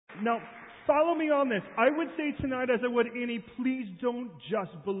Now, follow me on this. I would say tonight, as I would any, please don't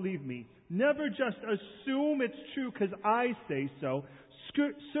just believe me. Never just assume it's true because I say so.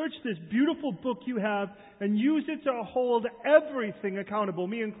 Search this beautiful book you have and use it to hold everything accountable,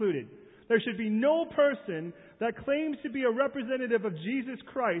 me included. There should be no person that claims to be a representative of Jesus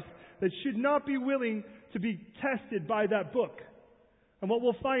Christ that should not be willing to be tested by that book. And what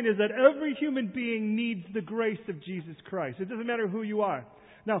we'll find is that every human being needs the grace of Jesus Christ. It doesn't matter who you are.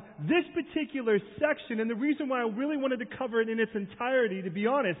 Now, this particular section, and the reason why I really wanted to cover it in its entirety, to be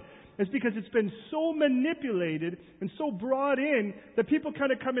honest, is because it's been so manipulated and so brought in that people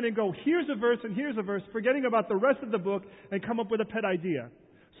kind of come in and go, here's a verse and here's a verse, forgetting about the rest of the book and come up with a pet idea.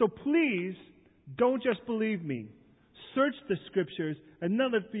 So please, don't just believe me. Search the Scriptures, and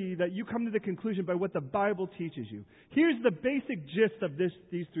none of it be that you come to the conclusion by what the Bible teaches you. Here's the basic gist of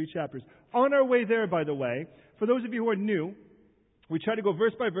these 3 chapters. On our way there, by the way, for those of you who are new, we try to go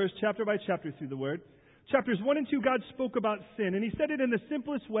verse by verse, chapter by chapter through the Word. Chapters 1 and 2, God spoke about sin, and He said it in the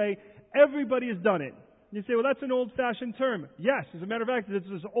simplest way. Everybody has done it. You say, well, that's an old-fashioned term. Yes, as a matter of fact, it's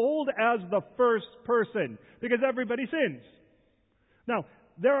as old as the first person, because everybody sins. Now,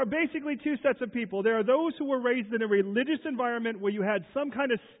 there are basically 2 sets of people. There are those who were raised in a religious environment where you had some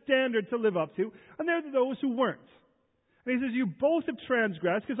kind of standard to live up to, and there are those who weren't. And He says, you both have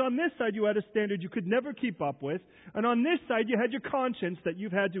transgressed, because on this side you had a standard you could never keep up with, and on this side you had your conscience that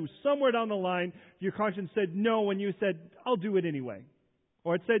you've had to, somewhere down the line, your conscience said no, and you said, I'll do it anyway.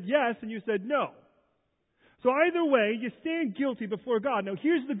 Or it said yes, and you said no. So either way, you stand guilty before God. Now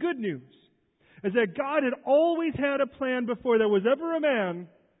here's the good news, is that God had always had a plan before there was ever a man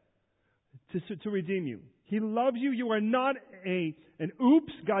to redeem you. He loves you. You are not an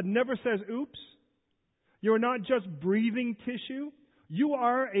oops. God never says oops. You are not just breathing tissue. You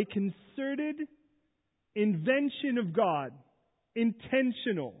are a concerted invention of God,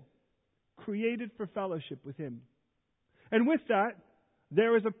 intentional, created for fellowship with Him. And with that,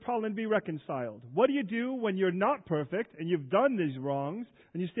 there is a problem to be reconciled. What do you do when you're not perfect and you've done these wrongs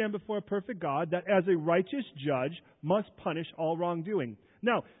and you stand before a perfect God that as a righteous judge must punish all wrongdoing?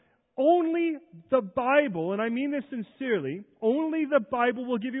 Now, only the Bible, and I mean this sincerely, only the Bible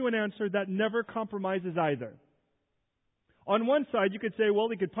will give you an answer that never compromises either. On one side, you could say, well,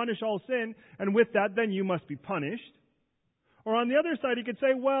 He could punish all sin, and with that, then you must be punished. Or on the other side, He could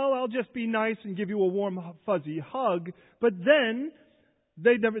say, well, I'll just be nice and give you a warm, fuzzy hug, but then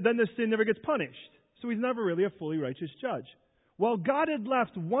the sin never gets punished. So He's never really a fully righteous judge. Well, God had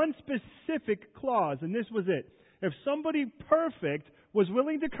left one specific clause, and this was it. If somebody perfect was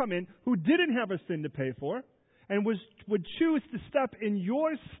willing to come in who didn't have a sin to pay for and would choose to step in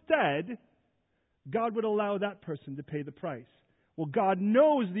your stead, God would allow that person to pay the price. Well, God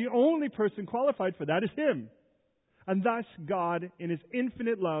knows the only person qualified for that is Him. And thus God, in His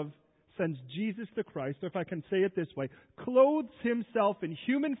infinite love, sends Jesus the Christ, or if I can say it this way, clothes Himself in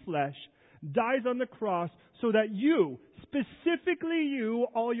human flesh, dies on the cross so that you, specifically you,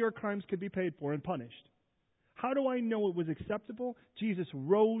 all your crimes could be paid for and punished. How do I know it was acceptable? Jesus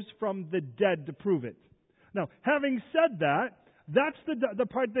rose from the dead to prove it. Now, having said that, that's the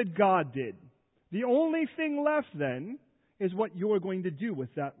part that God did. The only thing left then is what you're going to do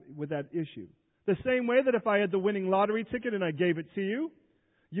with that issue. The same way that if I had the winning lottery ticket and I gave it to you,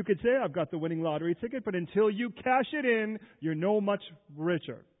 you could say, I've got the winning lottery ticket, but until you cash it in, you're no much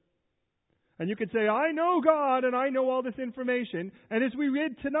richer. And you could say, I know God and I know all this information. And as we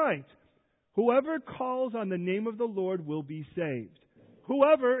read tonight, whoever calls on the name of the Lord will be saved.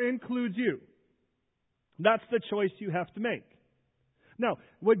 Whoever includes you. That's the choice you have to make. Now,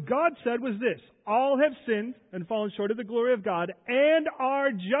 what God said was this: all have sinned and fallen short of the glory of God and are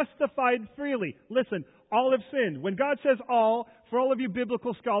justified freely. Listen, all have sinned. When God says all, for all of you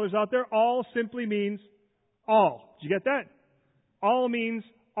biblical scholars out there, all simply means all. Did you get that? All means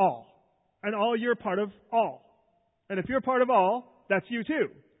all. And all, you're part of all. And if you're part of all, that's you too.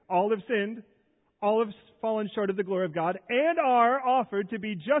 All have sinned, all have fallen short of the glory of God, and are offered to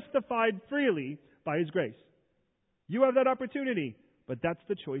be justified freely by His grace. You have that opportunity, but that's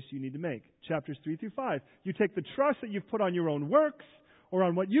the choice you need to make. Chapters 3 through 5. You take the trust that you've put on your own works, or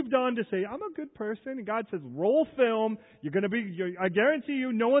on what you've done to say, I'm a good person, and God says, roll film. I guarantee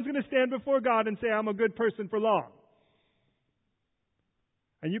you, no one's going to stand before God and say, I'm a good person for long.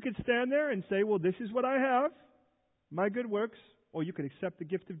 And you could stand there and say, well, this is what I have, my good works, or you could accept the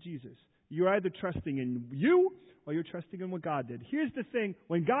gift of Jesus. You're either trusting in you, or you're trusting in what God did. Here's the thing.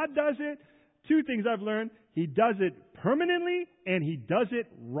 When God does it, 2 things I've learned. He does it permanently, and He does it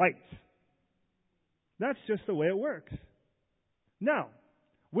right. That's just the way it works. Now,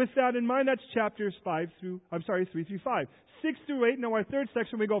 With that in mind, that's chapters 3 through 5. 6 through 8, now our third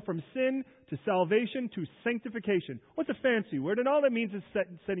section, we go from sin to salvation to sanctification. What's a fancy word? And all that means is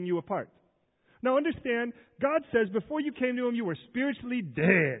setting you apart. Now understand, God says before you came to Him, you were spiritually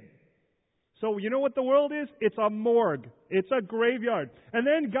dead. So you know what the world is? It's a morgue. It's a graveyard. And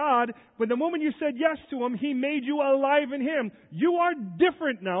then God, when the moment you said yes to Him, He made you alive in Him. You are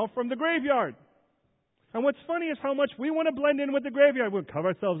different now from the graveyard. And what's funny is how much we want to blend in with the graveyard. We'll cover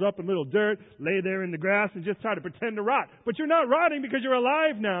ourselves up in little dirt, lay there in the grass, and just try to pretend to rot. But you're not rotting because you're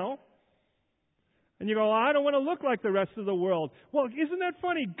alive now. And you go, well, I don't want to look like the rest of the world. Well, isn't that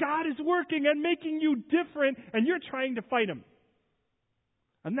funny? God is working and making you different, and you're trying to fight Him.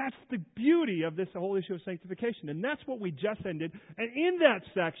 And that's the beauty of this whole issue of sanctification. And that's what we just ended. And in that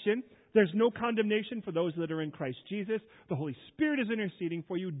section, there's no condemnation for those that are in Christ Jesus. The Holy Spirit is interceding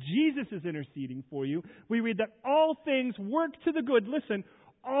for you. Jesus is interceding for you. We read that all things work to the good. Listen,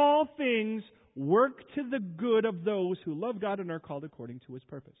 all things work to the good of those who love God and are called according to His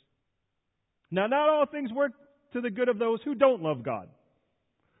purpose. Now, not all things work to the good of those who don't love God.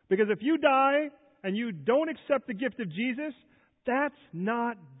 Because if you die and you don't accept the gift of Jesus, that's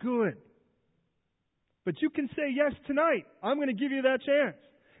not good. But you can say yes tonight. I'm going to give you that chance.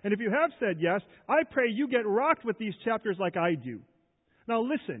 And if you have said yes, I pray you get rocked with these chapters like I do. Now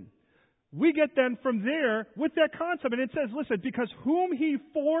listen, we get then from there with that concept. And it says, listen, because whom He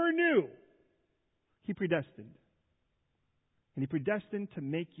foreknew, He predestined. And He predestined to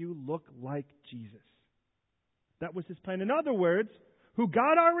make you look like Jesus. That was His plan. In other words, who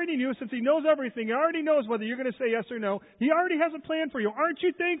God already knew, since He knows everything, He already knows whether you're going to say yes or no. He already has a plan for you. Aren't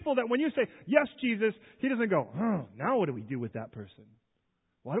you thankful that when you say, yes, Jesus, He doesn't go, oh, now what do we do with that person?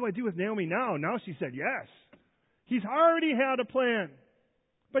 What do I do with Naomi now? Now she said yes. He's already had a plan.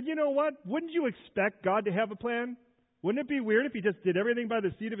 But you know what? Wouldn't you expect God to have a plan? Wouldn't it be weird if He just did everything by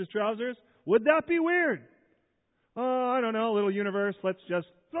the seat of His trousers? Would that be weird? Oh, I don't know, little universe. Let's just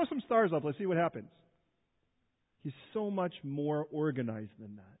throw some stars up. Let's see what happens. He's so much more organized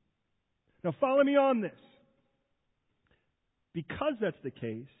than that. Now follow me on this. Because that's the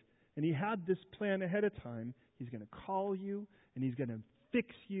case, and He had this plan ahead of time, He's going to call you, and He's going to fix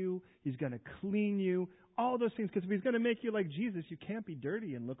you, He's going to clean you, all those things. Because if He's going to make you like Jesus, you can't be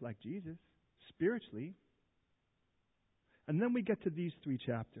dirty and look like Jesus, spiritually. And then we get to these 3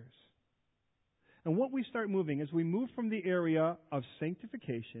 chapters. And what we start moving is we move from the area of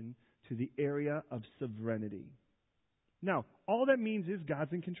sanctification to the area of sovereignty. Now, all that means is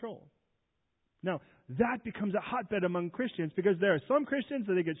God's in control. Now, that becomes a hotbed among Christians because there are some Christians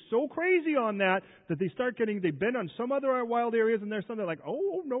that they get so crazy on that they start they've been on some other wild areas, and there's some that are like,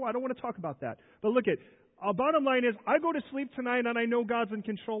 oh, no, I don't want to talk about that. But look bottom line is, I go to sleep tonight and I know God's in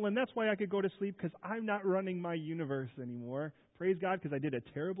control, and that's why I could go to sleep, because I'm not running my universe anymore. Praise God, because I did a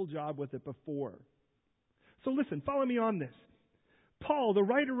terrible job with it before. So listen, follow me on this. Paul, the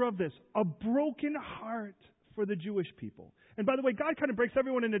writer of this, a broken heart for the Jewish people. And by the way, God kind of breaks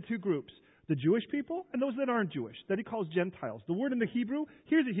everyone into 2 groups. The Jewish people and those that aren't Jewish, that He calls Gentiles. The word in the Hebrew,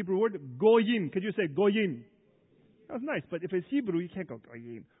 here's a Hebrew word, goyim. Could you say goyim? That was nice, but if it's Hebrew, you can't go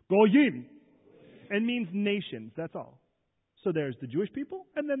goyim. Goyim. And means nations, that's all. So there's the Jewish people,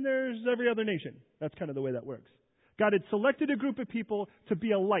 and then there's every other nation. That's kind of the way that works. God had selected a group of people to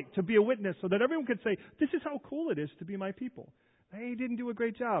be a light, to be a witness, so that everyone could say, this is how cool it is to be my people. They didn't do a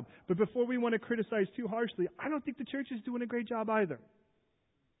great job. But before we want to criticize too harshly, I don't think the church is doing a great job either.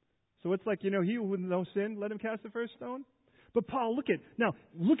 So it's like, he with no sin, let him cast the first stone. But Paul, look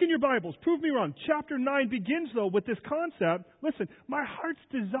in your Bibles. Prove me wrong. Chapter 9 begins, though, with this concept. Listen, my heart's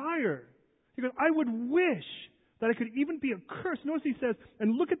desire. He goes, I would wish that I could even be accursed. Notice he says,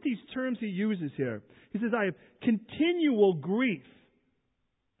 and look at these terms he uses here. He says, I have continual grief.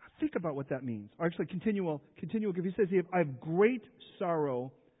 Think about what that means. Or actually, continual grief. He says, I have great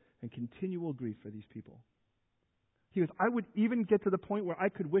sorrow and continual grief for these people. He goes, I would even get to the point where I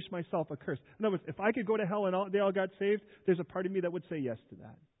could wish myself accursed. In other words, if I could go to hell and they all got saved, there's a part of me that would say yes to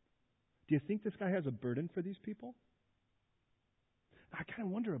that. Do you think this guy has a burden for these people? I kind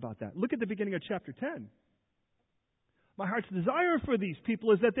of wonder about that. Look at the beginning of chapter 10. My heart's desire for these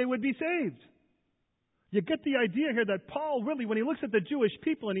people is that they would be saved. You get the idea here that Paul really, when he looks at the Jewish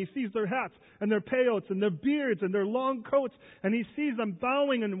people and he sees their hats and their peyotes and their beards and their long coats, and he sees them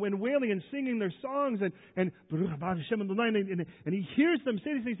bowing and wailing and singing their songs and he hears them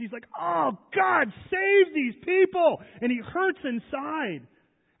say these things, he's like, oh, God, save these people! And he hurts inside.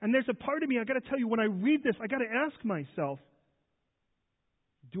 And there's a part of me, I got to tell you, when I read this, I got to ask myself,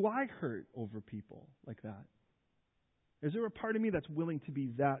 do I hurt over people like that? Is there a part of me that's willing to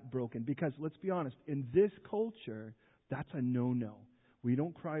be that broken? Because let's be honest, in this culture, that's a no-no. We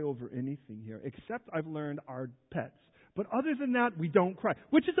don't cry over anything here, except I've learned our pets. But other than that, we don't cry,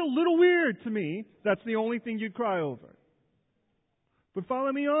 which is a little weird to me. That's the only thing you'd cry over. But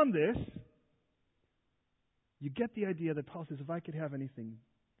follow me on this. You get the idea that Paul says, if I could have anything,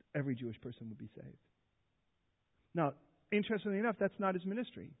 every Jewish person would be saved. Now, interestingly enough, that's not his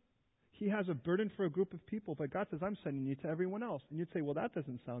ministry. He has a burden for a group of people, but God says, I'm sending you to everyone else. And you'd say, well, that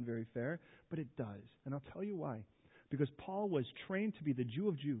doesn't sound very fair, but it does. And I'll tell you why. Because Paul was trained to be the Jew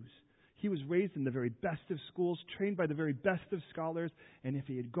of Jews. He was raised in the very best of schools, trained by the very best of scholars, and if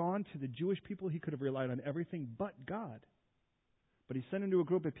he had gone to the Jewish people, he could have relied on everything but God. But he's sent into a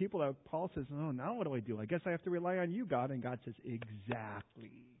group of people that Paul says, oh, now what do I do? I guess I have to rely on you, God. And God says,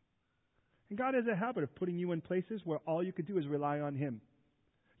 exactly. And God has a habit of putting you in places where all you could do is rely on Him.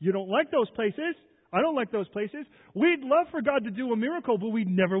 You don't like those places. I don't like those places. We'd love for God to do a miracle, but we'd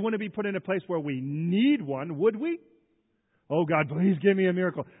never want to be put in a place where we need one, would we? Oh, God, please give me a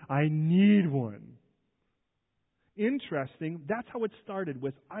miracle. I need one. Interesting. That's how it started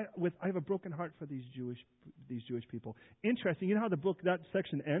with I have a broken heart for these Jewish people. Interesting. You know how that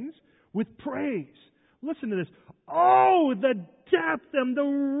section ends? With praise. Listen to this. Oh, the depth and the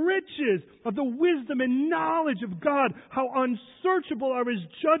riches of the wisdom and knowledge of God. How unsearchable are His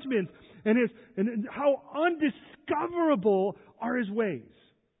judgments and how undiscoverable are His ways.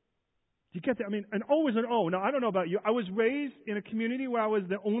 Do you get that? I mean, an O is an O. Now, I don't know about you. I was raised in a community where I used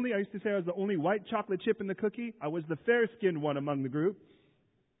to say I was the only white chocolate chip in the cookie. I was the fair-skinned one among the group.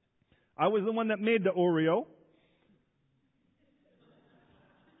 I was the one that made the Oreo.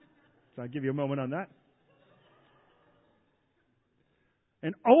 So I'll give you a moment on that.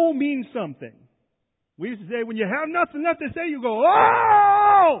 And O means something. We used to say, when you have nothing left to say, you go,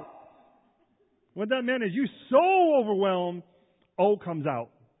 oh! What that meant is you so overwhelmed, O comes out.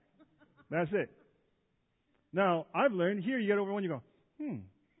 That's it. Now, I've learned, here you get overwhelmed, you go,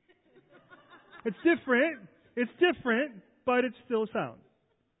 It's different, but it's still sound.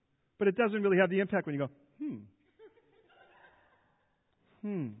 But it doesn't really have the impact when you go,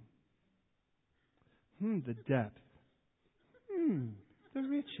 the depth. The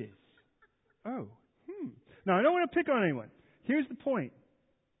riches. Now, I don't want to pick on anyone. Here's the point.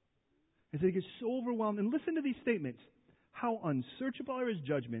 Is that he gets so overwhelmed. And listen to these statements. How unsearchable are His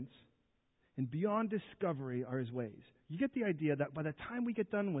judgments, and beyond discovery are His ways. You get the idea that by the time we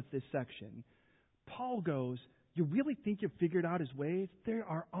get done with this section, Paul goes, you really think you've figured out His ways?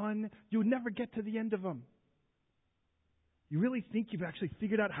 You would never get to the end of them. You really think you've actually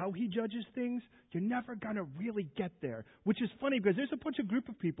figured out how He judges things? You're never going to really get there. Which is funny because there's a bunch of group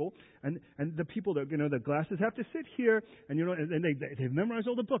of people, and the people that, the glasses have to sit here, and they've memorized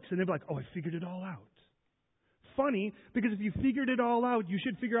all the books, and they're like, oh, I figured it all out. Funny, because if you figured it all out, you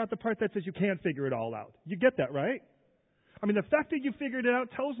should figure out the part that says you can't figure it all out. You get that, right? I mean, the fact that you figured it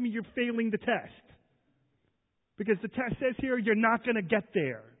out tells me you're failing the test. Because the test says here, you're not going to get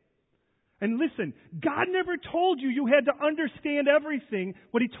there. And listen, God never told you had to understand everything.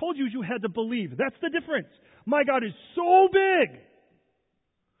 What He told you is you had to believe. That's the difference. My God is so big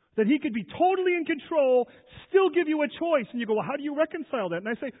that He could be totally in control, still give you a choice. And you go, well, how do you reconcile that? And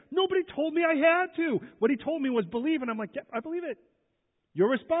I say, nobody told me I had to. What He told me was believe. And I'm like, yeah, I believe it. You're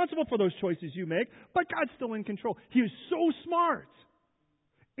responsible for those choices you make, but God's still in control. He is so smart.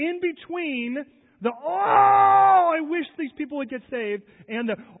 In between I wish these people would get saved, and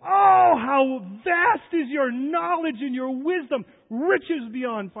how vast is your knowledge and your wisdom, riches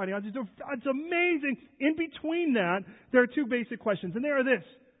beyond finding out. It's amazing. In between that, there are two basic questions, and they are this.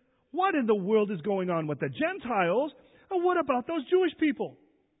 What in the world is going on with the Gentiles, and what about those Jewish people?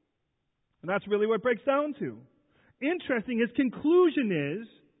 And that's really what it breaks down to. Interesting, his conclusion is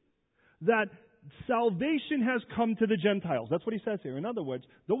that salvation has come to the Gentiles. That's what he says here. In other words,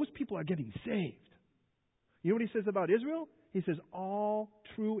 those people are getting saved. You know what he says about Israel? He says all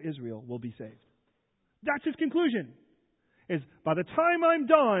true Israel will be saved. That's his conclusion. Is by the time I'm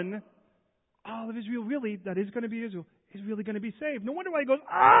done, all of Israel really, that is going to be Israel, is really going to be saved. No wonder why he goes,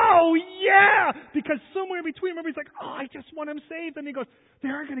 oh yeah! Because somewhere in between, everybody's like, oh, I just want them saved. And he goes,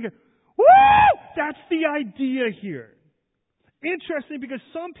 they're going to get, woo! That's the idea here. Interesting, because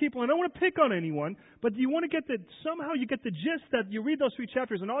some people, and I don't want to pick on anyone, but you want to get somehow you get the gist that you read those 3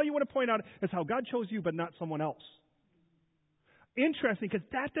 chapters and all you want to point out is how God chose you but not someone else. Interesting, because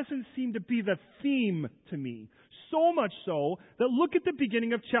that doesn't seem to be the theme to me. So much so that look at the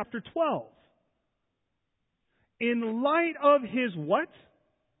beginning of chapter 12. In light of His what?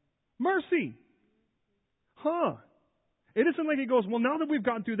 Mercy. It isn't like he goes, well, now that we've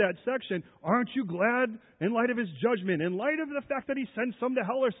gone through that section, aren't you glad in light of his judgment, in light of the fact that he sends some to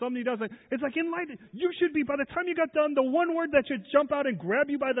hell or some he doesn't? It's like in light, you should be, by the time you got done, the one word that should jump out and grab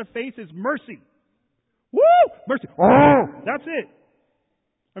you by the face is mercy. Woo! Mercy. Oh! That's it.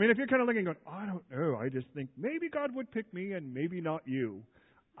 I mean, if you're kind of looking and going, I don't know, I just think maybe God would pick me and maybe not you.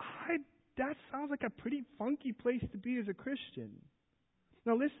 That sounds like a pretty funky place to be as a Christian.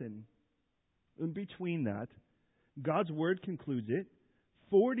 Now listen, in between that, God's Word concludes it.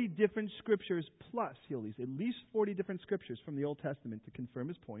 40 different scriptures plus, he'll use at least 40 different scriptures from the Old Testament to confirm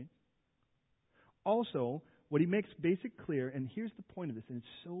his point. Also, what he makes basic clear, and here's the point of this, and it's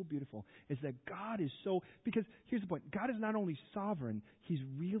so beautiful, is that God is so, because here's the point, God is not only sovereign, he's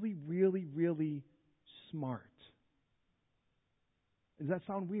really, really, really smart. Does that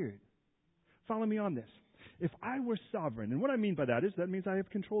sound weird? Follow me on this. If I were sovereign, and what I mean by that is that means I have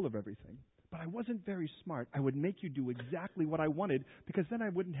control of everything, but I wasn't very smart, I would make you do exactly what I wanted, because then I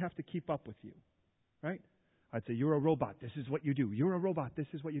wouldn't have to keep up with you, right? I'd say, you're a robot, this is what you do. You're a robot, this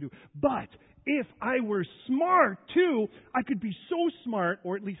is what you do. But if I were smart too, I could be so smart,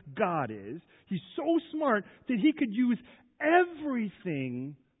 or at least God is, he's so smart that he could use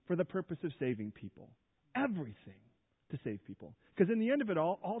everything for the purpose of saving people. Everything to save people. Because in the end of it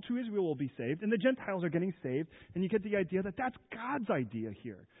all true Israel will be saved, and the Gentiles are getting saved, and you get the idea that that's God's idea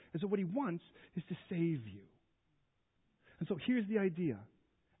here. And so what he wants is to save you. And so here's the idea.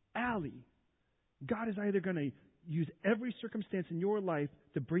 Allie, God is either going to use every circumstance in your life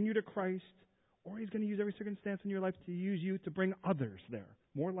to bring you to Christ, or he's going to use every circumstance in your life to use you to bring others there.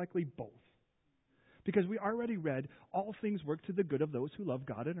 More likely both. Because we already read, all things work to the good of those who love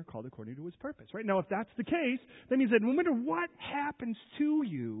God and are called according to his purpose. Right? Now, if that's the case, then he said, no matter what happens to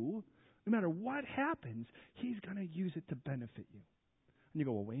you, no matter what happens, he's going to use it to benefit you. And you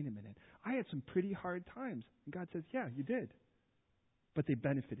go, well, wait a minute. I had some pretty hard times. And God says, yeah, you did. But they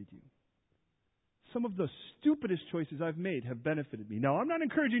benefited you. Some of the stupidest choices I've made have benefited me. Now, I'm not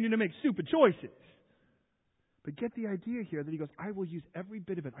encouraging you to make stupid choices. But get the idea here that he goes, I will use every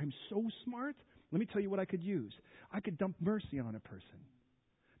bit of it. I'm so smart. Let me tell you what I could use. I could dump mercy on a person.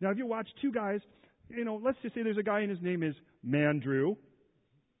 Now, if you watch two guys, let's just say there's a guy and his name is Mandrew.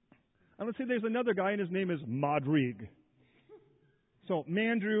 And let's say there's another guy and his name is Modrig. So,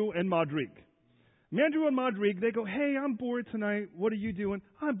 Mandrew and Modrig. Mandrew and Modrig, they go, hey, I'm bored tonight. What are you doing?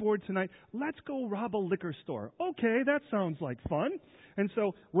 I'm bored tonight. Let's go rob a liquor store. Okay, that sounds like fun. And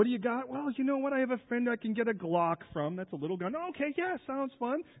so, what do you got? Well, you know what? I have a friend I can get a Glock from. That's a little gun. Okay, yeah, sounds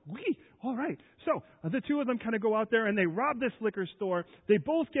fun. All right. So, the two of them kind of go out there and they rob this liquor store. They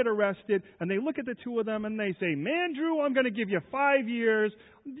both get arrested and they look at the two of them and they say, Mandrew, I'm going to give you 5 years.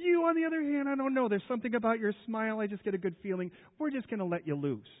 You, on the other hand, I don't know. There's something about your smile. I just get a good feeling. We're just going to let you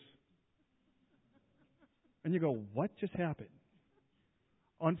loose. And you go, what just happened?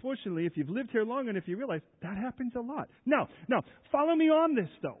 Unfortunately, if you've lived here long enough, you realize that happens a lot. Now, follow me on this,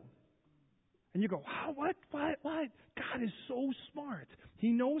 though. And you go, wow, what? God is so smart. He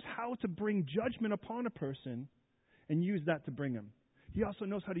knows how to bring judgment upon a person and use that to bring him. He also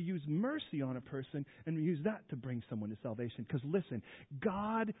knows how to use mercy on a person and use that to bring someone to salvation. Because listen,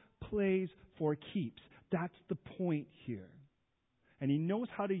 God plays for keeps. That's the point here. And he knows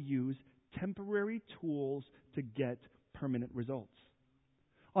how to use temporary tools to get permanent results.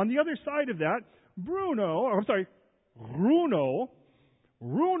 On the other side of that, Runo,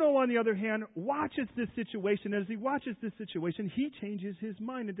 on the other hand, watches this situation. As he watches this situation, he changes his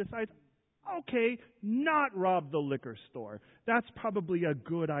mind and decides, okay, not rob the liquor store. That's probably a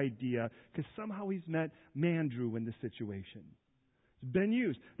good idea because somehow he's met Mandrew in the situation. It's been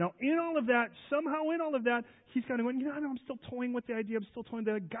used. Now, in all of that, he's kind of going, I'm still toying with the idea. I'm still toying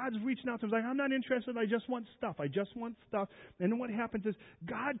that God's reaching out to him. He's like, I'm not interested. I just want stuff. And then what happens is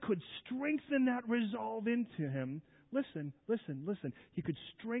God could strengthen that resolve into him. Listen. He could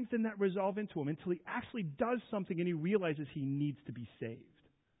strengthen that resolve into him until he actually does something and he realizes he needs to be saved.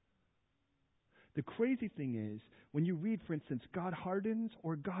 The crazy thing is, when you read, for instance, God hardens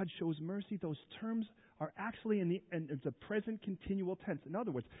or God shows mercy, those terms are actually in it's a present continual tense. In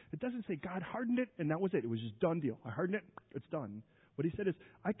other words, it doesn't say God hardened it and that was it. It was just done deal. I hardened it, it's done. What he said is,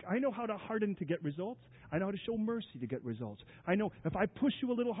 I know how to harden to get results. I know how to show mercy to get results. I know if I push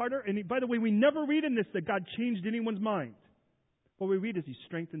you a little harder, and by the way, we never read in this that God changed anyone's mind. What we read is he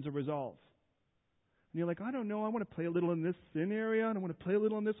strengthens a resolve. And you're like, I don't know, I want to play a little in this sin area, and I want to play a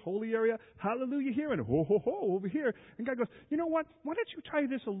little in this holy area. Hallelujah here, and ho, ho, ho, over here. And God goes, you know what? Why don't you try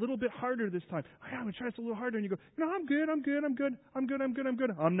this a little bit harder this time? I'm going to try this a little harder. And you go, I'm good.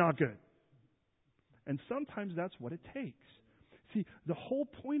 I'm not good. And sometimes that's what it takes. See, the whole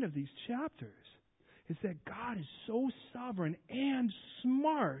point of these chapters is that God is so sovereign and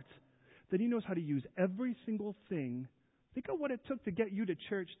smart that He knows how to use every single thing. Think of what it took to get you to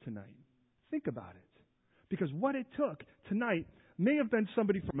church tonight. Think about it. Because what it took tonight may have been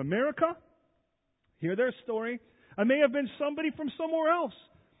somebody from America. Hear their story. It may have been somebody from somewhere else.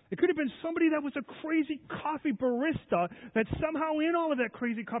 It could have been somebody that was a crazy coffee barista that somehow in all of that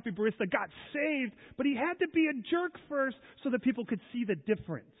crazy coffee barista got saved, but he had to be a jerk first so that people could see the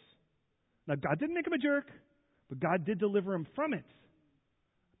difference. Now, God didn't make him a jerk, but God did deliver him from it.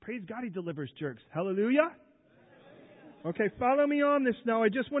 Praise God, He delivers jerks. Hallelujah. Okay, follow me on this now. I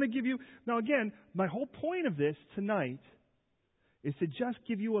just want to give you, now again, my whole point of this tonight is to just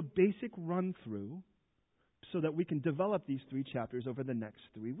give you a basic run-through so that we can develop these 3 chapters over the next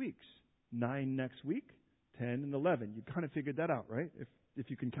 3 weeks. 9 next week, 10 and 11. You kind of figured that out, right? If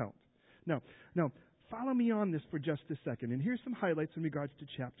you can count. Now, follow me on this for just a second. And here's some highlights in regards to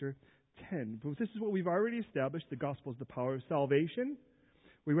chapter 10. But this is what we've already established. The gospel is the power of salvation.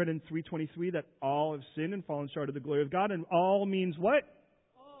 We read in 3:23 that all have sinned and fallen short of the glory of God. And all means what?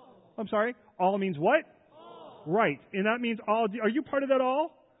 All. I'm sorry? All means what? All. Right. And that means all. Are you part of that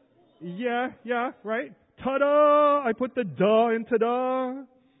all? Yeah, right. Ta-da! I put the duh in ta-da.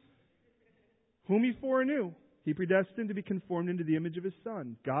 Whom He foreknew, He predestined to be conformed into the image of His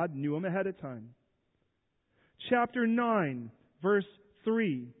Son. God knew him ahead of time. Chapter 9, verse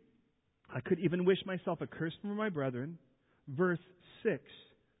 3. I could even wish myself a curse from my brethren. Verse 6.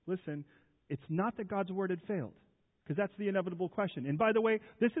 Listen, it's not that God's word had failed, because that's the inevitable question. And by the way,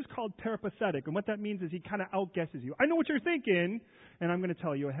 this is called peripatetic, and what that means is He kind of outguesses you. I know what you're thinking, and I'm going to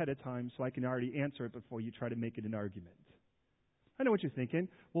tell you ahead of time so I can already answer it before you try to make it an argument. I know what you're thinking.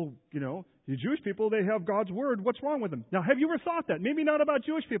 Well, the Jewish people, they have God's word. What's wrong with them? Now, have you ever thought that? Maybe not about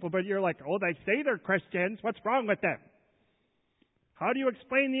Jewish people, but you're like, oh, they say they're Christians. What's wrong with them? How do you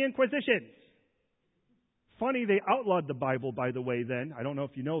explain the Inquisition? Funny, they outlawed the Bible, by the way, then. I don't know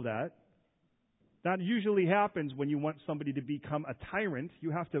if you know that. That usually happens when you want somebody to become a tyrant.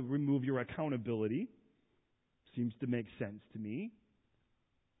 You have to remove your accountability. Seems to make sense to me.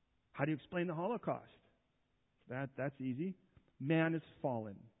 How do you explain the Holocaust? That's easy. Man is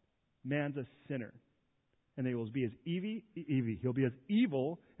fallen. Man's a sinner. And he will be as He'll be as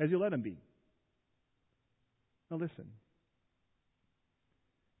evil as you let him be. Now listen.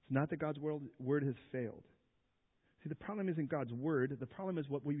 It's not that God's word has failed. See, the problem isn't God's word. The problem is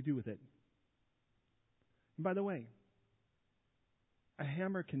what we do with it. And by the way, a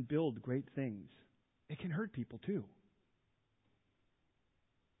hammer can build great things. It can hurt people too.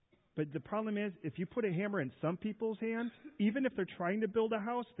 But the problem is, if you put a hammer in some people's hands, even if they're trying to build a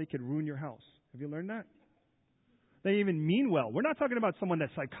house, they could ruin your house. Have you learned that? They even mean well. We're not talking about someone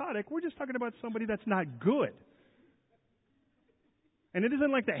that's psychotic. We're just talking about somebody that's not good. And it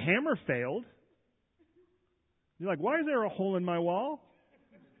isn't like the hammer failed. You're like, why is there a hole in my wall?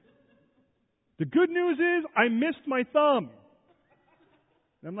 The good news is I missed my thumb.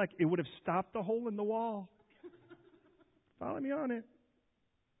 And I'm like, it would have stopped the hole in the wall. Follow me on it.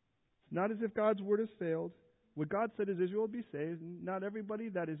 It's not as if God's word has failed. What God said is Israel will be saved. Not everybody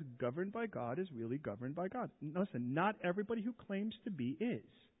that is governed by God is really governed by God. Listen, not everybody who claims to be is.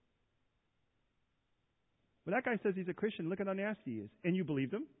 But that guy says he's a Christian. Look at how nasty he is. And you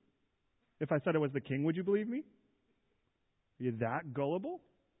believed him? If I said I was the king, would you believe me? Are you that gullible?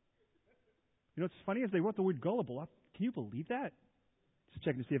 You know what's funny is they wrote the word gullible up. Can you believe that? Just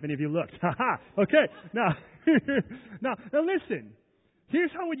checking to see if any of you looked. Okay. Now listen.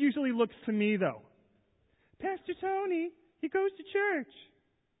 Here's how it usually looks to me, though. Pastor Tony, he goes to church.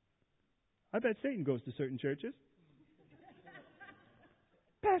 I bet Satan goes to certain churches.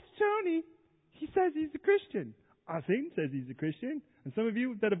 Pastor Tony, he says he's a Christian. Satan says he's a Christian. And some of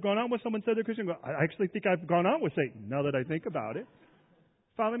you that have gone out with someone said they're Christian go, I actually think I've gone out with Satan, now that I think about it.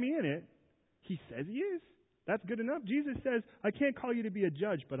 Follow me in it. He says he is. That's good enough. Jesus says, I can't call you to be a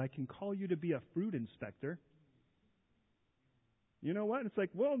judge, but I can call you to be a fruit inspector. You know what? It's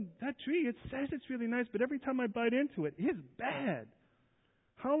like, well, that tree, it says it's really nice, but every time I bite into it, it's bad.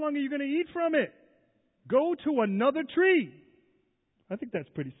 How long are you going to eat from it? Go to another tree. I think that's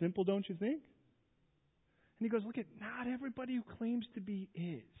pretty simple, don't you think? And he goes, look, not everybody who claims to be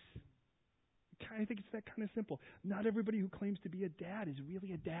is. I think it's that kind of simple. Not everybody who claims to be a dad is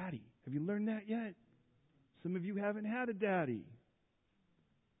really a daddy. Have you learned that yet? Some of you haven't had a daddy.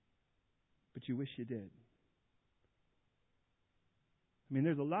 But you wish you did. I mean,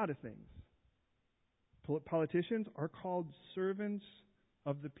 there's a lot of things. Politicians are called servants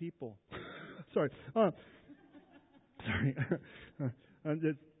of the people. Sorry. Sorry. We're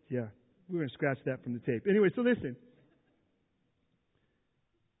going to scratch that from the tape. Anyway, so listen.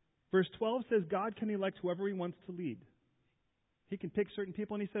 Verse 12 says God can elect whoever He wants to lead. He can pick certain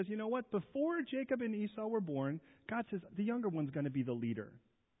people, and He says, you know what? Before Jacob and Esau were born, God says the younger one's going to be the leader.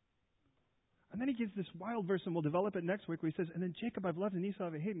 And then He gives this wild verse, and we'll develop it next week, where He says, and then Jacob I've loved and Esau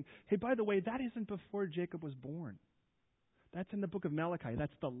I've hated. Hey, by the way, that isn't before Jacob was born. That's in the book of Malachi.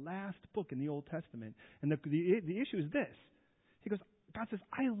 That's the last book in the Old Testament. And the issue is this. He goes, God says,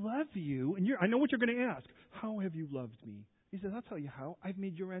 I love you, and I know what you're going to ask. How have you loved me? He says, I'll tell you how. I've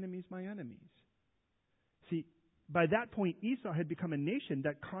made your enemies my enemies. See, by that point, Esau had become a nation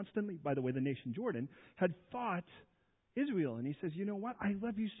that constantly, by the way, the nation Jordan, had fought Israel. And he says, you know what? I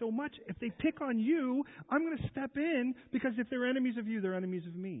love you so much. If they pick on you, I'm going to step in, because if they're enemies of you, they're enemies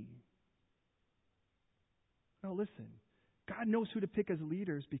of me. Now listen, God knows who to pick as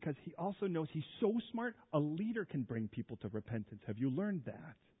leaders because He also knows He's so smart, a leader can bring people to repentance. Have you learned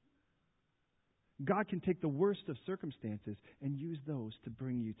that? God can take the worst of circumstances and use those to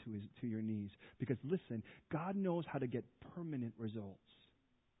bring you to your knees. Because listen, God knows how to get permanent results.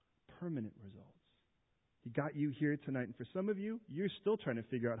 Permanent results. He got you here tonight. And for some of you, you're still trying to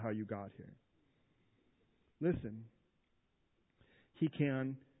figure out how you got here. Listen, He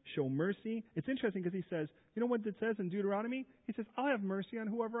can show mercy. It's interesting because He says, you know what it says in Deuteronomy? He says, I'll have mercy on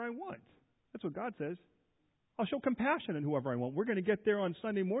whoever I want. That's what God says. I'll show compassion on whoever I want. We're going to get there on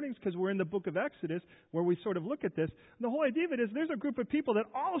Sunday mornings because we're in the book of Exodus where we sort of look at this. And the whole idea of it is there's a group of people that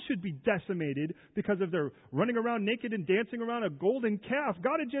all should be decimated because of their running around naked and dancing around a golden calf.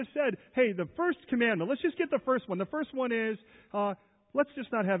 God had just said, hey, the first commandment, let's just get the first one. The first one is, let's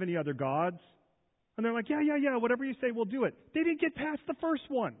just not have any other gods. And they're like, yeah, whatever you say, we'll do it. They didn't get past the first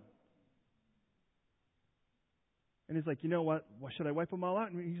one. And He's like, you know what? Should I wipe them all out?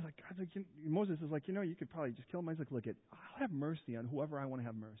 And He's like, God's like, Moses is like, you could probably just kill them. He's like, look, I'll have mercy on whoever I want to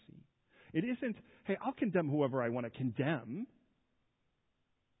have mercy. It isn't, hey, I'll condemn whoever I want to condemn.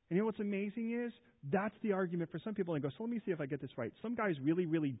 And you know what's amazing is, that's the argument for some people. And go, so let me see if I get this right. Some guy's really,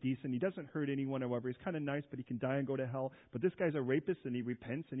 really decent. He doesn't hurt anyone, however. He's kind of nice, but he can die and go to hell. But this guy's a rapist, and he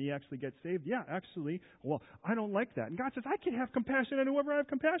repents, and he actually gets saved. Yeah, actually, well, I don't like that. And God says, I can have compassion on whoever I have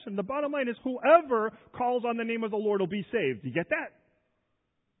compassion. The bottom line is, whoever calls on the name of the Lord will be saved. You get that?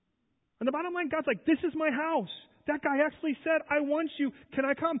 And the bottom line, God's like, this is my house. That guy actually said, I want you. Can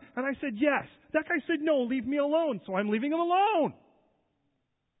I come? And I said, yes. That guy said, no, leave me alone. So I'm leaving him alone.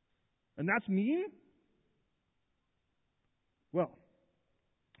 And that's mean? Well,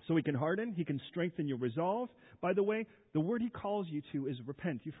 so He can harden. He can strengthen your resolve. By the way, the word He calls you to is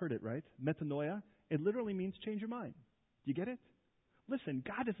repent. You've heard it, right? Metanoia. It literally means change your mind. Do you get it? Listen,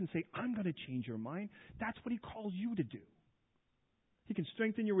 God doesn't say, I'm going to change your mind. That's what He calls you to do. He can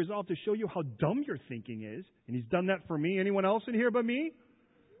strengthen your resolve to show you how dumb your thinking is. And He's done that for me. Anyone else in here but me?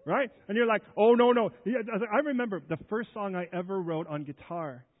 Right? And you're like, oh, no. I remember the first song I ever wrote on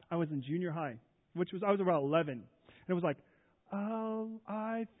guitar. I was in junior high, I was about 11. And it was like, oh,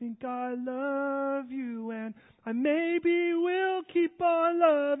 I think I love you, and I maybe will keep on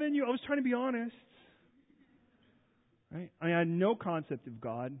loving you. I was trying to be honest. Right? I had no concept of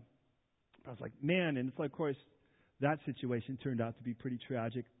God. I was like, man, and it's like, of course, that situation turned out to be pretty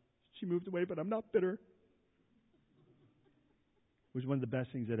tragic. She moved away, but I'm not bitter. It was one of the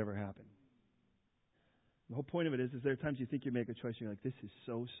best things that ever happened. The whole point of it is there are times you think you make a choice and you're like, this is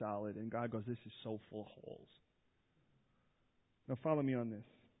so solid. And God goes, this is so full of holes. Now follow me on this.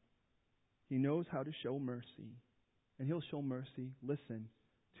 He knows how to show mercy. And He'll show mercy, listen,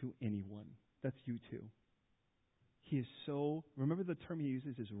 to anyone. That's you too. He is so, remember the term He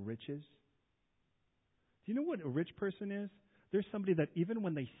uses is riches? Do you know what a rich person is? There's somebody that even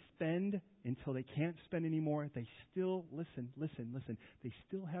when they spend until they can't spend anymore, they still, listen, they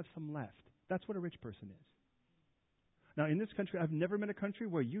still have some left. That's what a rich person is. Now, in this country, I've never met a country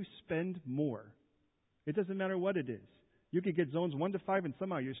where you spend more. It doesn't matter what it is. You could get zones 1 to 5, and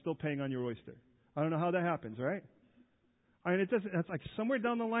somehow you're still paying on your oyster. I don't know how that happens, right? I mean, it's like somewhere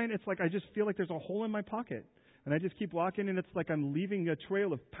down the line, it's like I just feel like there's a hole in my pocket. And I just keep walking, and it's like I'm leaving a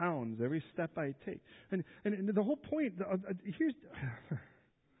trail of pounds every step I take. And the whole point, here's...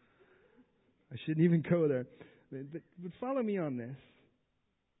 I shouldn't even go there. But follow me on this.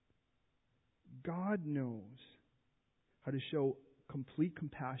 God knows how to show complete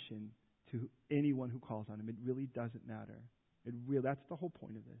compassion to anyone who calls on Him. It really doesn't matter. That's the whole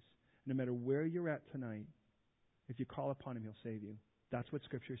point of this. No matter where you're at tonight, if you call upon Him, He'll save you. That's what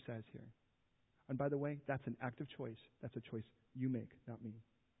Scripture says here. And by the way, that's an active choice. That's a choice you make, not me.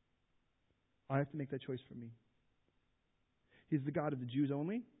 I have to make that choice for me. He's the God of the Jews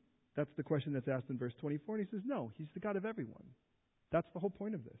only? That's the question that's asked in verse 24. And He says, no, He's the God of everyone. That's the whole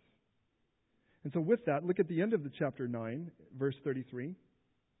point of this. And so with that, look at the end of the chapter 9, verse 33.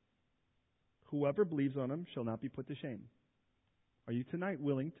 whoever believes on him shall not be put to shame. Are you tonight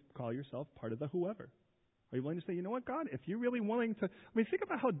willing to call yourself part of the whoever? Are you willing to say, you know what, God, if you're really willing to... think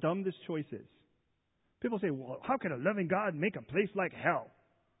about how dumb this choice is. People say, well, how could a loving God make a place like hell?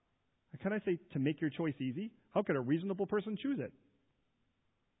 Can I say, to make your choice easy, how could a reasonable person choose it?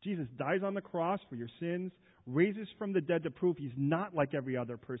 Jesus dies on the cross for your sins, raises from the dead to prove he's not like every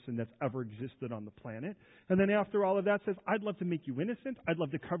other person that's ever existed on the planet. And then after all of that says, I'd love to make you innocent. I'd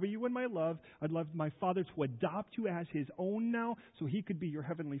love to cover you in my love. I'd love my Father to adopt you as his own now so he could be your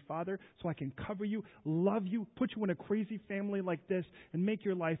heavenly Father, so I can cover you, love you, put you in a crazy family like this, and make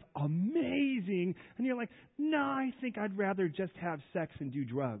your life amazing. And you're like, no, I think I'd rather just have sex and do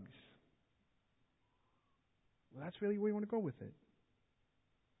drugs. Well, that's really where you want to go with it.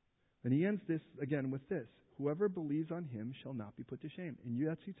 And he ends this again with this. Whoever believes on him shall not be put to shame. And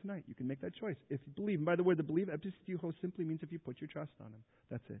that's you tonight. You can make that choice. If you believe. And by the way, the believe, episteuo, simply means if you put your trust on him.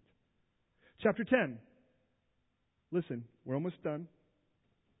 That's it. Chapter 10. Listen, we're almost done.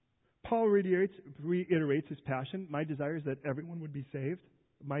 Paul reiterates his passion. My desire is that everyone would be saved.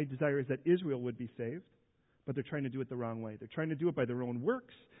 My desire is that Israel would be saved. But they're trying to do it the wrong way. They're trying to do it by their own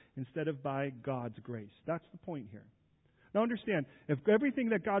works instead of by God's grace. That's the point here. Now understand, if everything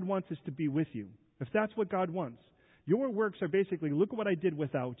that God wants is to be with you, if that's what God wants, your works are basically, look at what I did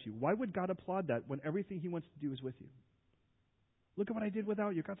without you. Why would God applaud that when everything he wants to do is with you? Look at what I did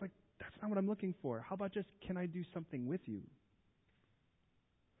without you. God's like, that's not what I'm looking for. How about just, can I do something with you?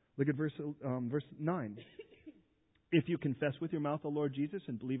 Look at verse 9. If you confess with your mouth the Lord Jesus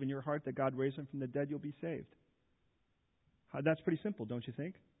and believe in your heart that God raised him from the dead, you'll be saved. That's pretty simple, don't you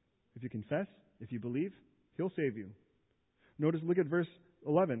think? If you confess, if you believe, he'll save you. Notice, look at verse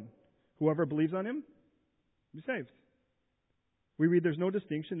 11. Whoever believes on him, be saved. We read there's no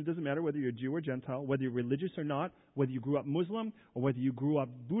distinction. It doesn't matter whether you're Jew or Gentile, whether you're religious or not, whether you grew up Muslim, or whether you grew up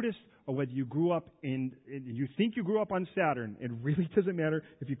Buddhist, or whether you grew up you think you grew up on Saturn. It really doesn't matter.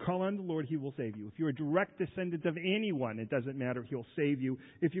 If you call on the Lord, he will save you. If you're a direct descendant of anyone, it doesn't matter. He'll save you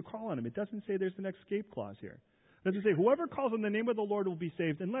if you call on him. It doesn't say there's an escape clause here. It doesn't say whoever calls on the name of the Lord will be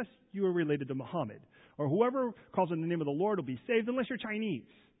saved unless you are related to Muhammad. Or whoever calls on the name of the Lord will be saved unless you're Chinese.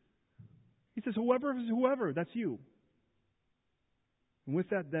 He says whoever is whoever, that's you. And with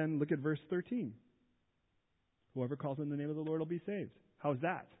that then, look at verse 13. Whoever calls on the name of the Lord will be saved. How's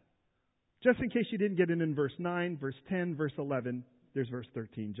that? Just in case you didn't get it in verse 9, verse 10, verse 11, there's verse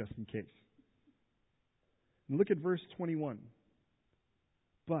 13, just in case. And look at verse 21.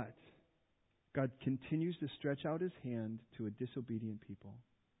 But God continues to stretch out his hand to a disobedient people.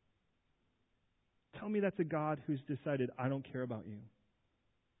 Tell me that's a God who's decided, I don't care about you.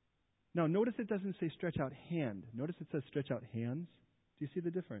 Now, notice it doesn't say stretch out hand. Notice it says stretch out hands. Do you see the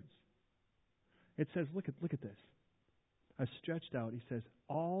difference? It says, look at this. I've stretched out, he says,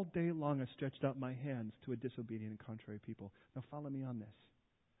 all day long I've stretched out my hands to a disobedient and contrary people. Now follow me on this.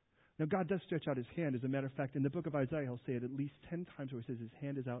 Now God does stretch out his hand. As a matter of fact, in the book of Isaiah, he'll say it at least 10 times where he says his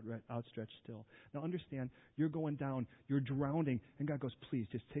hand is outstretched still. Now understand, you're going down, you're drowning, and God goes, please,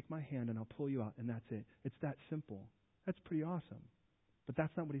 just take my hand and I'll pull you out, and that's it. It's that simple. That's pretty awesome. But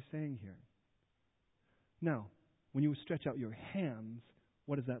that's not what he's saying here. Now, when you stretch out your hands,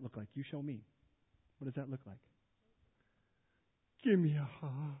 what does that look like? You show me. What does that look like? Give me a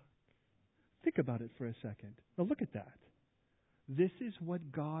hug. Think about it for a second. Now look at that. This is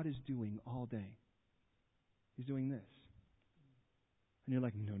what God is doing all day. He's doing this. And you're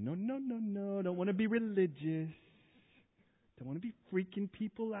like, no. Don't want to be religious. Don't want to be freaking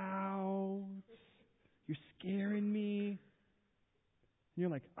people out. You're scaring me. And you're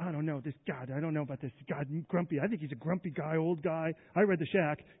like, I don't know, this God, I don't know about this God, grumpy. I think he's a grumpy guy, old guy. I read The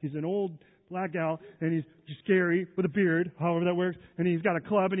Shack. He's an old black gal, and he's just scary with a beard, however that works, and he's got a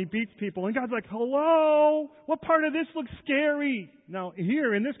club, and he beats people. And God's like, hello? What part of this looks scary? Now,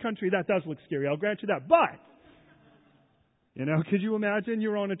 here in this country, that does look scary. I'll grant you that. But, could you imagine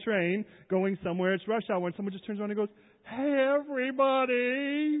you're on a train going somewhere, it's rush hour, and someone just turns around and goes, hey,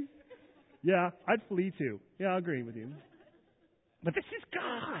 everybody. Yeah, I'd flee too. Yeah, I agree with you. But this is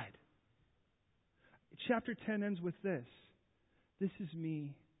God. Chapter 10 ends with this. This is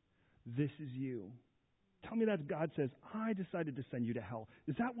me. This is you. Tell me that God says, I decided to send you to hell.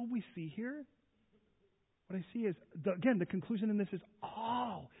 Is that what we see here? What I see is, again, the conclusion in this is,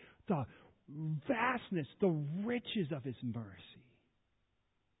 the vastness, the riches of his mercy.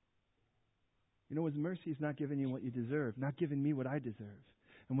 His mercy is not giving you what you deserve, not giving me what I deserve.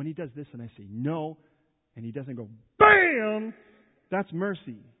 And when he does this and I say no, and he doesn't go, BAM! That's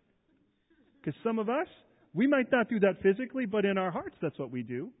mercy. Because some of us, we might not do that physically, but in our hearts, that's what we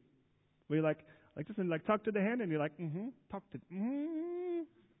do. We like this and talk to the hand, and you're like, talk to,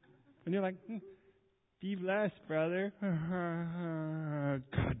 And you're like, be blessed, brother.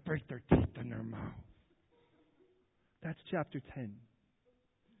 God, break their teeth in their mouth. That's chapter 10.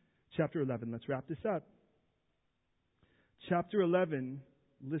 Chapter 11, let's wrap this up. Chapter 11,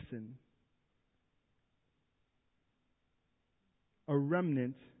 listen. A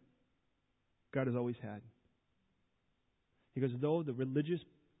remnant God has always had. He goes, though the religious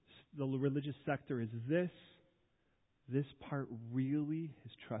sector is this part really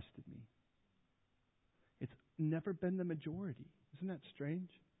has trusted me. It's never been the majority. Isn't that strange?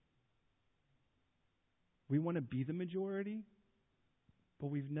 We want to be the majority, but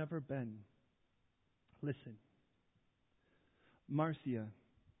we've never been. Listen. Marcia,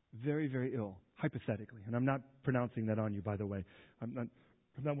 very, very ill, hypothetically. And I'm not pronouncing that on you, by the way. I'm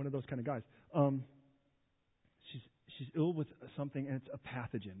not one of those kind of guys. She's ill with something, and it's a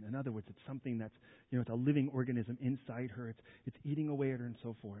pathogen. In other words, it's something that's, it's a living organism inside her. It's eating away at her and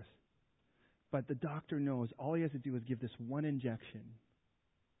so forth. But the doctor knows all he has to do is give this one injection.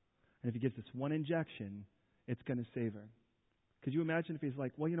 And if he gives this one injection, it's going to save her. Could you imagine if he's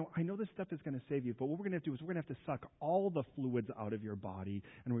like, well, I know this stuff is going to save you, but what we're going to have to do is we're going to have to suck all the fluids out of your body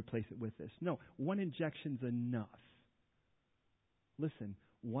and replace it with this. No, one injection's enough. Listen,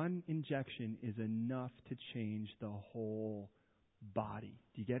 one injection is enough to change the whole body.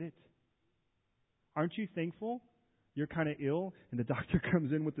 Do you get it? Aren't you thankful? You're kind of ill, and the doctor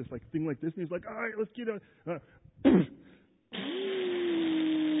comes in with this thing like this, and he's like, all right, let's get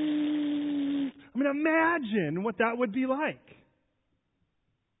I mean, imagine what that would be like.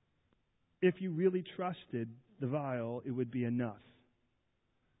 If you really trusted the vial, it would be enough.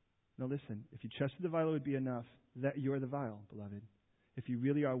 Now listen, if you trusted the vial, it would be enough. That you're the vial, beloved. If you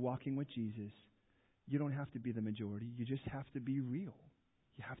really are walking with Jesus, you don't have to be the majority. You just have to be real.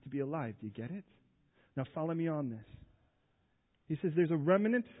 You have to be alive. Do you get it? Now follow me on this. He says there's a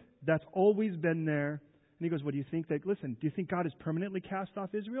remnant that's always been there. And he goes, what do you think? Listen, do you think God has permanently cast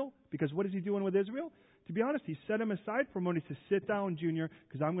off Israel? Because what is he doing with Israel? To be honest, he set him aside for a moment. He says, sit down, Junior,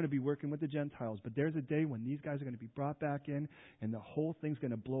 because I'm going to be working with the Gentiles. But there's a day when these guys are going to be brought back in, and the whole thing's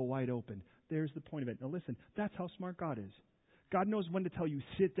going to blow wide open. There's the point of it. Now listen, that's how smart God is. God knows when to tell you,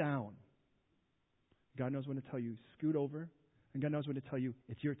 sit down. God knows when to tell you, scoot over. And God knows when to tell you,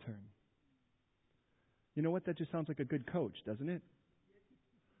 it's your turn. You know what? That just sounds like a good coach, doesn't it?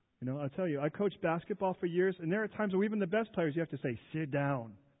 I'll tell you, I coached basketball for years, and there are times where even the best players, you have to say, sit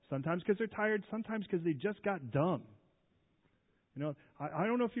down. Sometimes because they're tired, sometimes because they just got dumb. I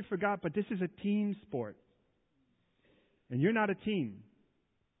don't know if you forgot, but this is a team sport. And you're not a team.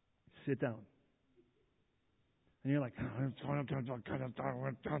 Sit down. And you're like, it's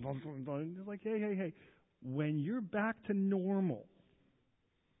like, hey. When you're back to normal,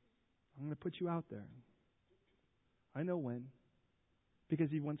 I'm going to put you out there. I know when. Because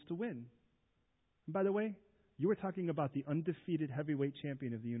he wants to win. And by the way, you were talking about the undefeated heavyweight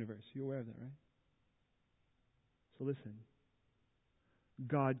champion of the universe. You're aware of that, right? So listen.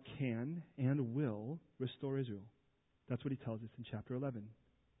 God can and will restore Israel. That's what he tells us in chapter 11.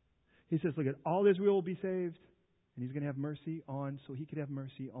 He says, look, at all Israel will be saved, and he's going to have mercy on, so he could have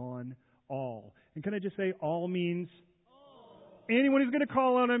mercy on all. And can I just say, all means all. Anyone who's going to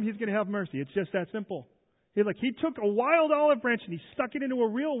call on him, he's going to have mercy. It's just that simple. He took a wild olive branch and he stuck it into a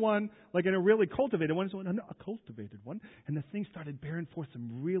real one, like in a really cultivated one. So a cultivated one. And the thing started bearing forth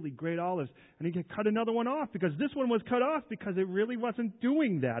some really great olives. And he cut another one off because this one was cut off because it really wasn't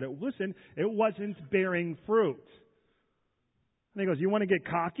doing that. It wasn't bearing fruit. And he goes, you want to get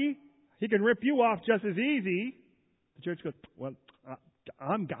cocky? He can rip you off just as easy. The church goes, well,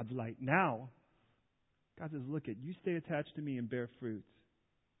 I'm God's light now. God says, look, you stay attached to me and bear fruit.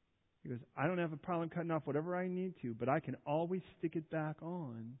 He goes, I don't have a problem cutting off whatever I need to, but I can always stick it back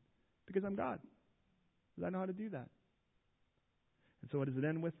on because I'm God. Because I know how to do that. And so what does it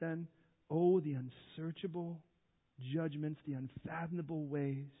end with then? Oh, the unsearchable judgments, the unfathomable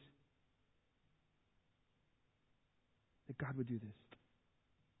ways that God would do this.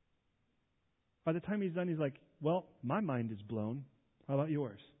 By the time he's done, he's like, well, my mind is blown. How about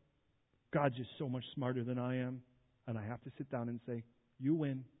yours? God's just so much smarter than I am. And I have to sit down and say, you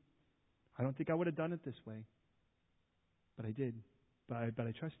win. I don't think I would have done it this way. But I did. But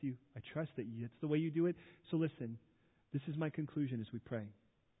I trust you. I trust that it's the way you do it. So listen, this is my conclusion as we pray.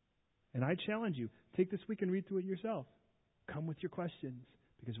 And I challenge you, take this week and read through it yourself. Come with your questions,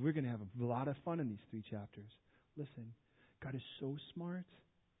 because we're going to have a lot of fun in these 3 chapters. Listen, God is so smart.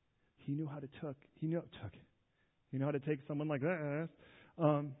 He knew how to take someone like that.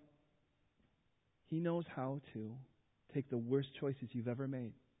 He knows how to take the worst choices you've ever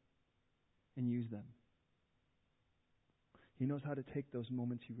made and use them. He knows how to take those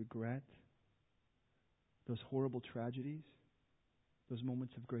moments you regret, those horrible tragedies, those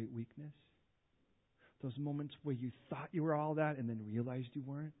moments of great weakness, those moments where you thought you were all that and then realized you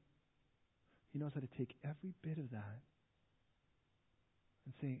weren't. He knows how to take every bit of that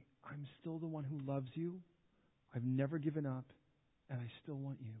and say, I'm still the one who loves you. I've never given up, and I still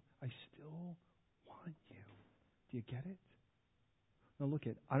want you. I still want you. Do you get it? Now look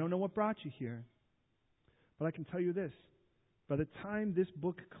at, I don't know what brought you here, but I can tell you this. By the time this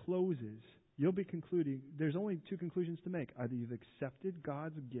book closes, you'll be concluding, there's only two conclusions to make. Either you've accepted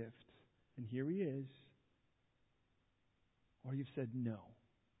God's gift, and here He is, or you've said no.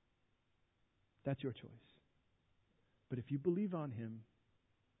 That's your choice. But if you believe on Him,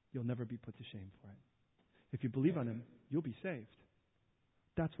 you'll never be put to shame for it. If you believe on Him, you'll be saved.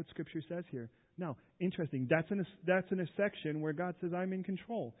 That's what Scripture says here. Now, interesting. That's in a section where God says, "I'm in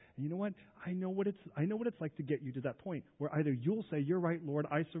control." And you know what? I know what it's like to get you to that point where either you'll say, "You're right, Lord,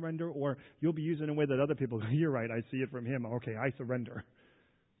 I surrender," or you'll be using a way that other people go, "You're right, I see it from Him. Okay, I surrender."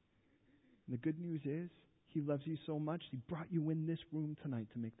 And the good news is, He loves you so much, He brought you in this room tonight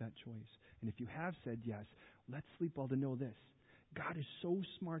to make that choice. And if you have said yes, let's sleep well to know this. God is so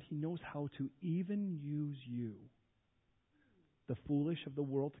smart, He knows how to even use you. The foolish of the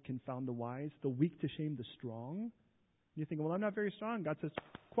world to confound the wise, the weak to shame the strong. And you think, well, I'm not very strong. God says,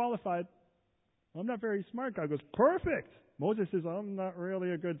 qualified. Well, I'm not very smart. God goes, perfect. Moses says, I'm not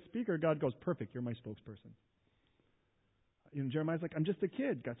really a good speaker. God goes, perfect. You're my spokesperson. Jeremiah's like, I'm just a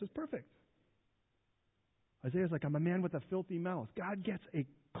kid. God says, perfect. Isaiah's like, I'm a man with a filthy mouth. God gets a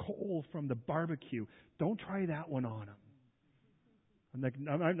coal from the barbecue. Don't try that one on him. I'm like,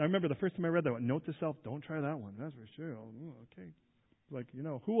 I remember the first time I read that one. Note to self, don't try that one. That's for sure. Oh, okay. Like,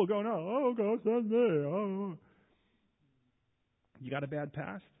 who will go now? Oh, God send me. Oh. You got a bad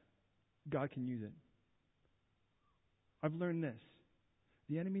past? God can use it. I've learned this.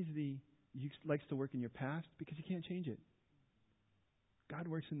 The enemy likes to work in your past because you can't change it. God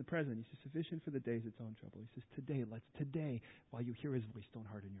works in the present. He says, sufficient for the day is its own trouble. He says, today, while you hear His voice, don't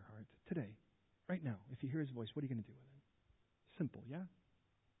harden your heart. Today, right now, if you hear His voice, what are you going to do with it? Simple, yeah?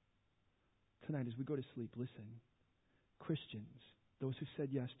 Tonight, as we go to sleep, listen. Christians, those who said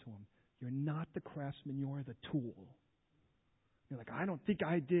yes to Him, you're not the craftsman, you're the tool. You're like, I don't think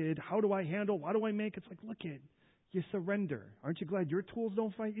I did. How do I handle? Why do I make? It's like, look it. You surrender. Aren't you glad your tools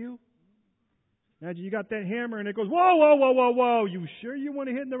don't fight you? Imagine you got that hammer and it goes, whoa, whoa, whoa, whoa, whoa. You sure you want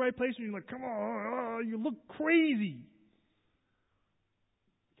to hit in the right place? And you're like, come on, you look crazy.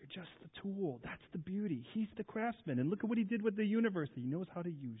 You're just the tool. That's the beauty. He's the craftsman. And look at what He did with the universe. He knows how to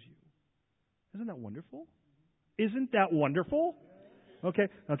use you. Isn't that wonderful? Isn't that wonderful? Okay.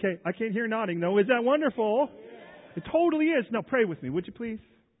 I can't hear nodding, though. Is that wonderful? It totally is. Now pray with me, would you please?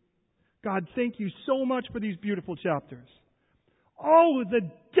 God, thank you so much for these beautiful chapters. Oh, the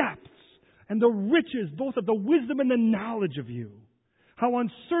depths and the riches, both of the wisdom and the knowledge of you. How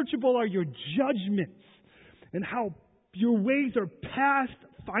unsearchable are your judgments, and how your ways are past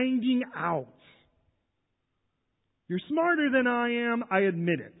finding out. You're smarter than I am, I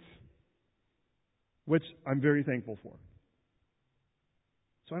admit it, which I'm very thankful for.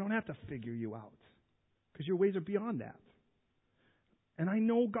 So I don't have to figure you out, because your ways are beyond that. And I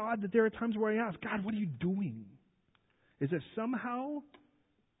know, God, that there are times where I ask, God, what are you doing? As if somehow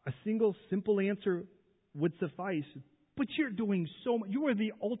a single simple answer would suffice, but you're doing so much. You are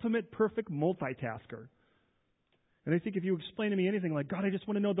the ultimate perfect multitasker. And I think if you explain to me anything like, God, I just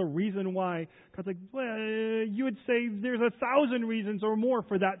want to know the reason why, God's like, well, you would say there's 1,000 reasons or more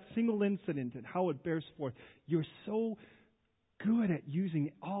for that single incident and how it bears forth. You're so good at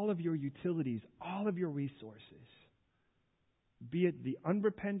using all of your utilities, all of your resources, be it the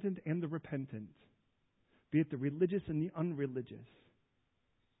unrepentant and the repentant, be it the religious and the unreligious.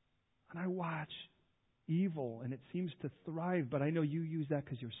 And I watch evil, and it seems to thrive, but I know you use that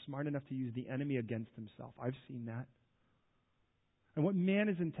because you're smart enough to use the enemy against himself. I've seen that. And what man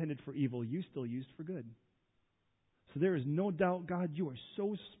is intended for evil, you still used for good. So there is no doubt, God, you are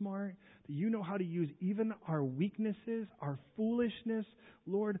so smart that you know how to use even our weaknesses, our foolishness,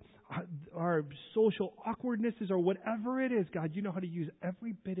 Lord, our social awkwardnesses, or whatever it is, God, you know how to use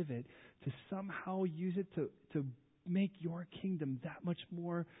every bit of it to somehow use it to make your kingdom that much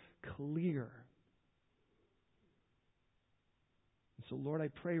more clear. And so, Lord, I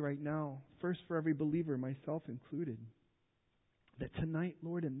pray right now, first for every believer, myself included, that tonight,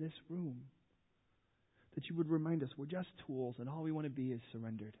 Lord, in this room, that you would remind us we're just tools and all we want to be is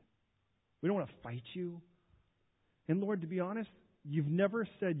surrendered. We don't want to fight you. And Lord, to be honest, you've never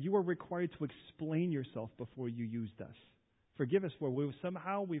said you are required to explain yourself before you used us. Forgive us for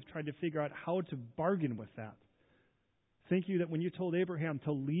somehow we've tried to figure out how to bargain with that. Thank you that when you told Abraham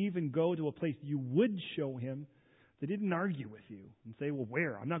to leave and go to a place you would show him, they didn't argue with you and say, well,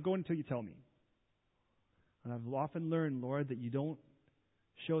 where? I'm not going until you tell me. And I've often learned, Lord, that you don't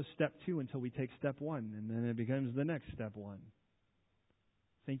show step 2 until we take step 1, and then it becomes the next step 1.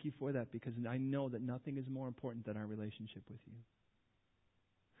 Thank you for that, because I know that nothing is more important than our relationship with you.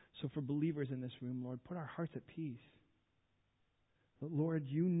 So for believers in this room, Lord, put our hearts at peace. But Lord,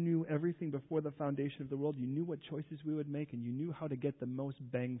 you knew everything before the foundation of the world. You knew what choices we would make, and you knew how to get the most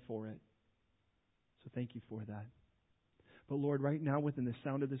bang for it. So thank you for that. But Lord, right now, within the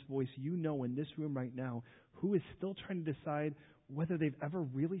sound of this voice, you know in this room right now who is still trying to decide whether they've ever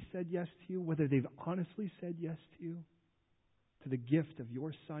really said yes to you, whether they've honestly said yes to you, to the gift of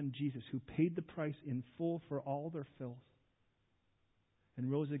your Son, Jesus, who paid the price in full for all their filth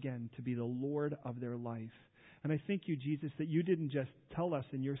and rose again to be the Lord of their life. And I thank you, Jesus, that you didn't just tell us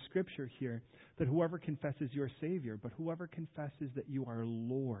in your scripture here that whoever confesses you're Savior, but whoever confesses that you are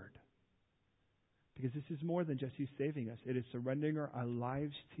Lord. Because this is more than just you saving us. It is surrendering our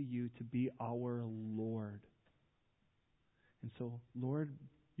lives to you to be our Lord. And so, Lord,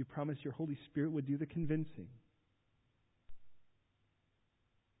 you promised your Holy Spirit would do the convincing.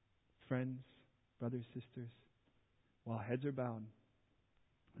 Friends, brothers, sisters, while heads are bowed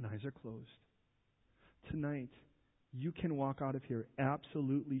and eyes are closed, tonight you can walk out of here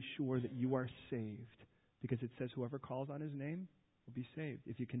absolutely sure that you are saved, because it says whoever calls on his name will be saved.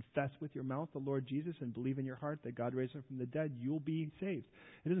 If you confess with your mouth the Lord Jesus and believe in your heart that God raised him from the dead, you'll be saved.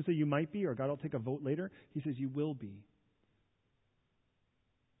 It doesn't say you might be or God will take a vote later. He says you will be.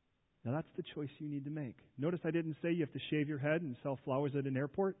 Now that's the choice you need to make. Notice I didn't say you have to shave your head and sell flowers at an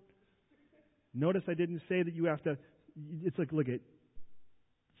airport. Notice I didn't say that you have to, it's like, look at,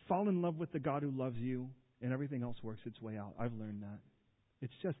 fall in love with the God who loves you and everything else works its way out. I've learned that.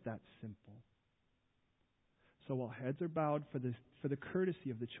 It's just that simple. So while heads are bowed for the courtesy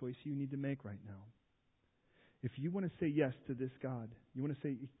of the choice you need to make right now, if you want to say yes to this God, you want to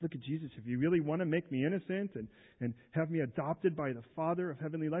say, look at Jesus, if you really want to make me innocent and have me adopted by the Father of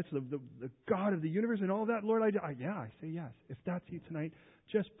heavenly lights, the God of the universe and all that, Lord, I say yes. If that's you tonight,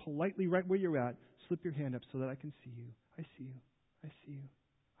 just politely right where you're at, slip your hand up so that I can see you. I see you. I see you.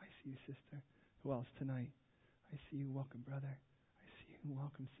 I see you, sister. Who else tonight? I see you. Welcome, brother. I see you.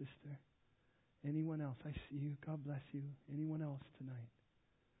 Welcome, sister. Anyone else? I see you. God bless you. Anyone else tonight?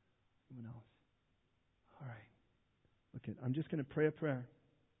 Anyone else? All right. Look, I'm just going to pray a prayer.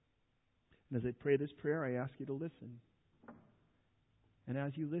 And as I pray this prayer, I ask you to listen. And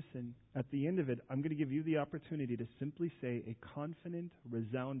as you listen, at the end of it, I'm going to give you the opportunity to simply say a confident,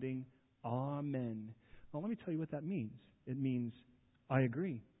 resounding Amen. Now, let me tell you what that means. It means, I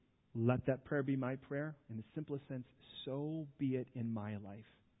agree. Let that prayer be my prayer. In the simplest sense, so be it in my life.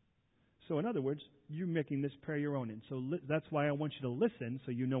 So in other words, you're making this prayer your own. And so that's why I want you to listen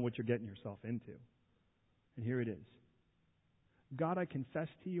so you know what you're getting yourself into. And here it is. God, I confess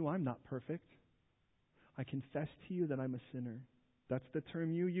to you I'm not perfect. I confess to you that I'm a sinner. That's the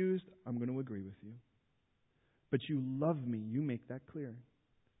term you used. I'm going to agree with you. But you love me. You make that clear.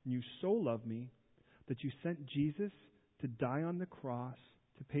 And you so love me that you sent Jesus to die on the cross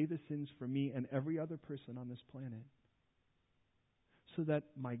to pay the sins for me and every other person on this planet, so that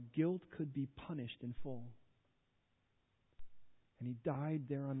my guilt could be punished in full. And he died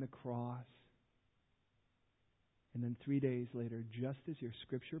there on the cross. And then 3 days later, just as your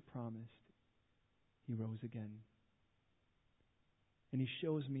scripture promised, he rose again. And he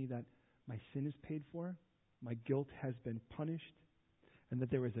shows me that my sin is paid for, my guilt has been punished, and that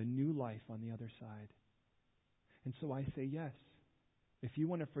there is a new life on the other side. And so I say yes. If you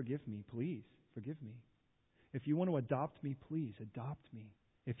want to forgive me, please forgive me. If you want to adopt me, please adopt me.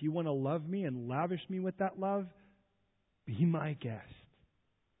 If you want to love me and lavish me with that love, be my guest.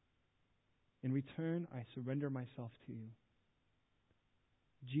 In return, I surrender myself to you.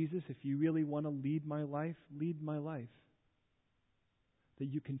 Jesus, if you really want to lead my life, lead my life. That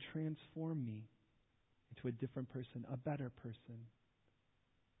you can transform me into a different person, a better person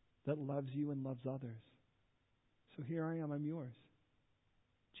that loves you and loves others. So here I am, I'm yours.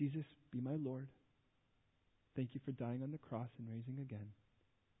 Jesus, be my Lord. Thank you for dying on the cross and raising again.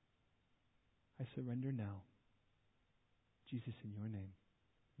 I surrender now. Jesus, in your name.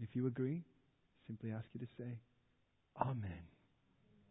 And if you agree, simply ask you to say, Amen.